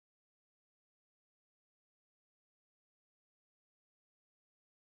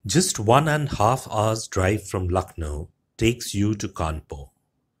Just 1.5 hours drive from Lucknow takes you to Kanpur,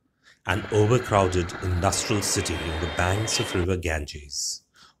 an overcrowded industrial city on the banks of river Ganges,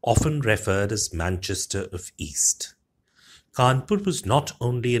 often referred as Manchester of East. Kanpur was not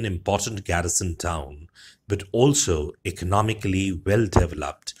only an important garrison town, but also economically well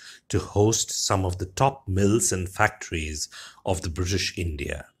developed to host some of the top mills and factories of the British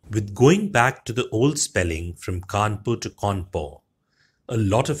India. With going back to the old spelling from Kanpur to Cawnpore, a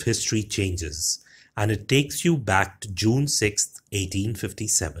lot of history changes, and it takes you back to June 6,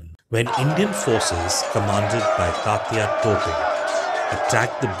 1857, when Indian forces commanded by Tatya Tope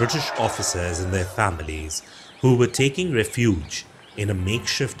attacked the British officers and their families who were taking refuge in a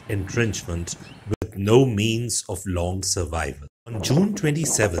makeshift entrenchment with no means of long survival. On June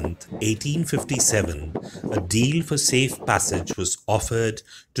 27, 1857, a deal for safe passage was offered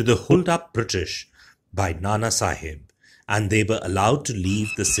to the holed-up British by Nana Sahib, and they were allowed to leave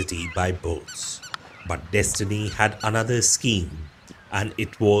the city by boats. But destiny had another scheme, and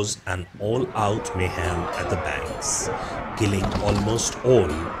it was an all-out mayhem at the banks, killing almost all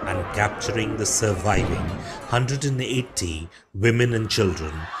and capturing the surviving 180 women and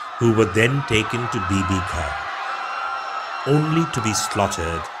children who were then taken to Bibi Ghar, only to be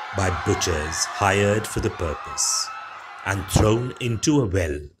slaughtered by butchers hired for the purpose and thrown into a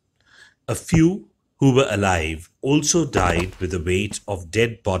well. A few who were alive also died with the weight of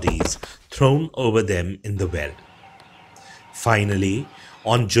dead bodies thrown over them in the well. Finally,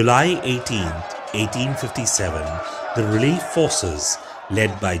 on July 18, 1857, the relief forces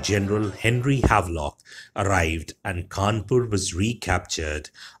led by General Henry Havelock arrived and Kanpur was recaptured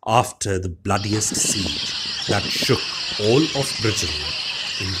after the bloodiest siege that shook all of Britain,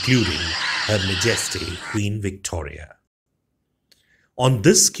 including Her Majesty Queen Victoria. On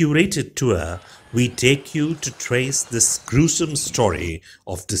this curated tour, we take you to trace this gruesome story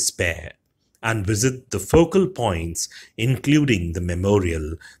of despair and visit the focal points, including the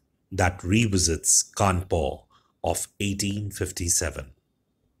memorial that revisits Kanpur of 1857.